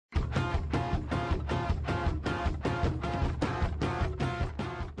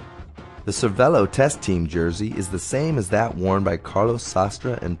The Cervelo test team jersey is the same as that worn by Carlos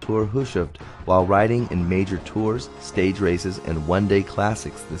Sastre and Thor Hushovd while riding in major tours, stage races, and one-day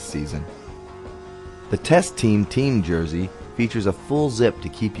classics this season. The test team jersey features a full zip to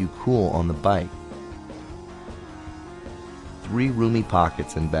keep you cool on the bike, 3 roomy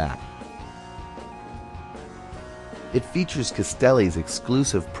pockets in back. It features Castelli's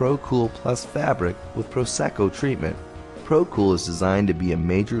exclusive Pro Cool Plus fabric with Prosecco treatment. Pro Cool is designed to be a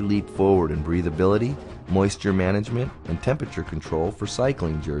major leap forward in breathability, moisture management, and temperature control for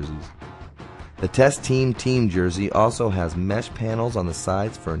cycling jerseys. The test team jersey also has mesh panels on the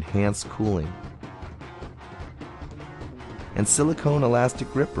sides for enhanced cooling and silicone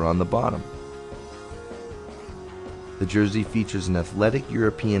elastic gripper on the bottom. The jersey features an athletic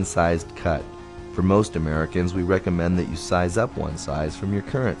European-sized cut. For most Americans, we recommend that you size up one size from your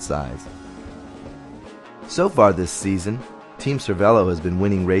current size. So far this season, Team Cervelo has been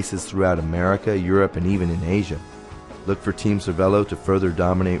winning races throughout America, Europe, and even in Asia. Look for Team Cervelo to further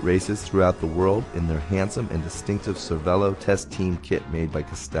dominate races throughout the world in their handsome and distinctive Cervelo test team kit made by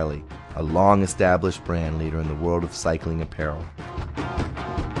Castelli, a long-established brand leader in the world of cycling apparel.